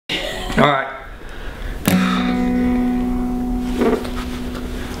Alright.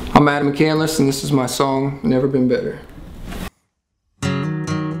 I'm Adam McCandless, and this is my song, Never Been Better.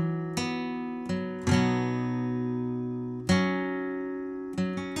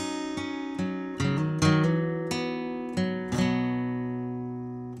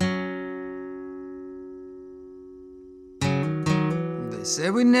 They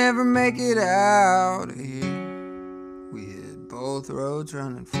said we'd never make it out of here. We hit both roads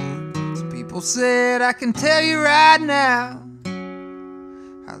running for it. Some people said, I can tell you right now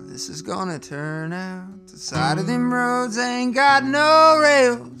how this is gonna turn out. The side of them roads ain't got no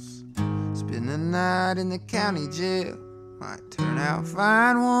rails. Spend the night in the county jail. Might turn out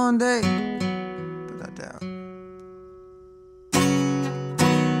fine one day, but I doubt it.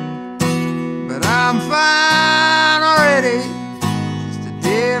 But I'm fine already. Just a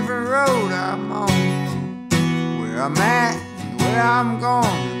different road I'm on. Where I'm at and where I'm gonna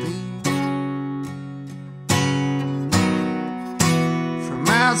be. From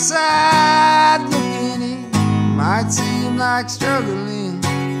outside looking in, might seem like struggling,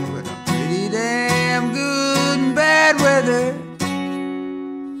 but I'm pretty damn good in bad weather,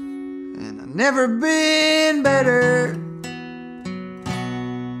 and I've never been better.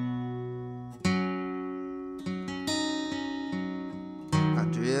 I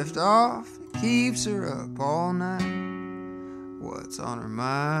drift off, it keeps her up all night. What's on her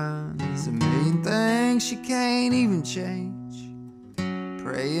mind is a million things she can't even change.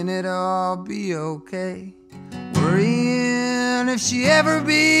 Praying it'll all be okay, worrying if she ever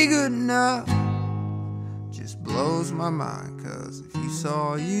be good enough. Just blows my mind, 'cause if you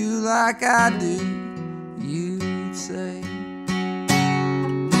saw you like I do, you'd say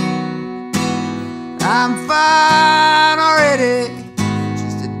I'm fine already.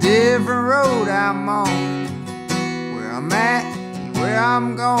 Just a different road I'm on. Where I'm at and where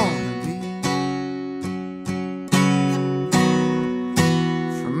I'm gonna be.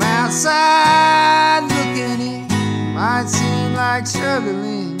 From outside looking in, might seem like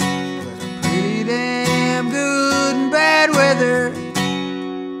struggling, but I'm pretty damn good in bad weather,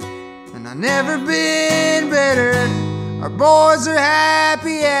 and I've never been better. Our boys are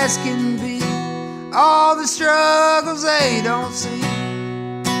happy as can be. All the struggles they don't see,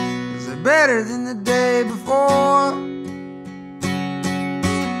 'cause they're better than the day before.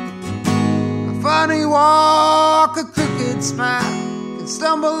 A funny walk, a crooked smile, can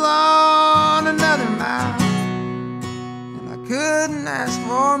stumble on another mile, and I couldn't ask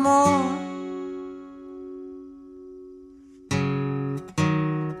for more.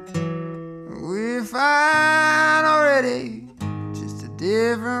 We're fine already, just a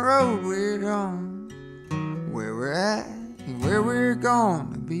different road we're on. Where we're at and where we're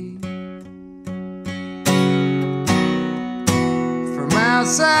gonna be. From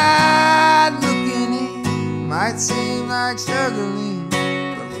outside looking in, might seem like struggling,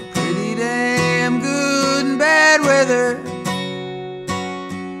 but we're pretty damn good in bad weather.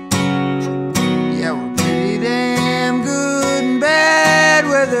 Yeah, we're pretty damn good in bad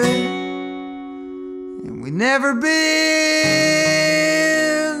weather, and we never been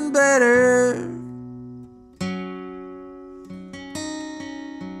better.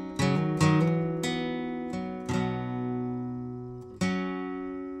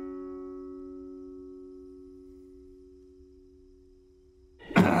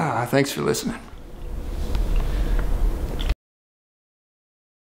 Thanks for listening.